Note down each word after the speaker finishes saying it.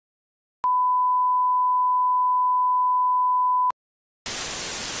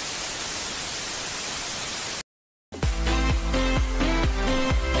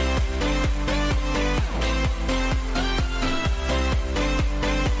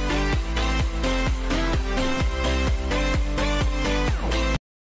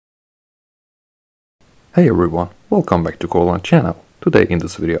Hey everyone, welcome back to CoreLand channel. Today in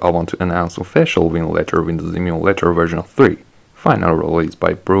this video I want to announce official Winlator Windows Emulator version 3, final release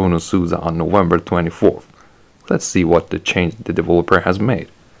by Bruno Souza on November 24th. Let's see what the change the developer has made.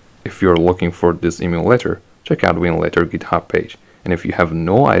 If you're looking for this emulator, check out Winlator GitHub page, and if you have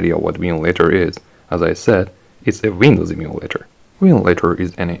no idea what Winlator is, as I said, it's a Windows emulator. Winlator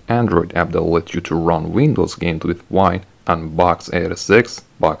is an Android app that lets you to run Windows games with Wine on Box86,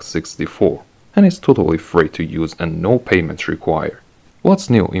 Box64. And it's totally free to use and no payments required. What's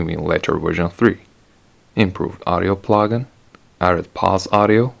new in Winlator version 3? Improved audio plugin, added pause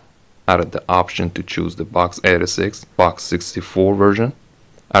audio, added the option to choose the Box86, Box64 version,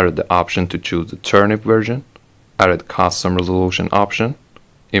 added the option to choose the Turnip version, added custom resolution option,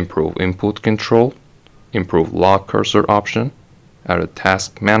 improved input control, improved lock cursor option, added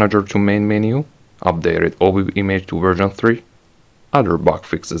task manager to main menu, updated OBB image to version 3, other bug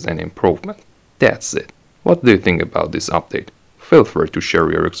fixes and improvements. That's it. What do you think about this update? Feel free to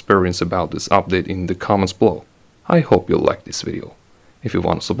share your experience about this update in the comments below. I hope you liked this video. If you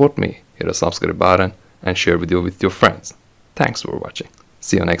want to support me, hit the subscribe button and share video with your friends. Thanks for watching.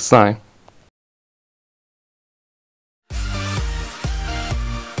 See you next time.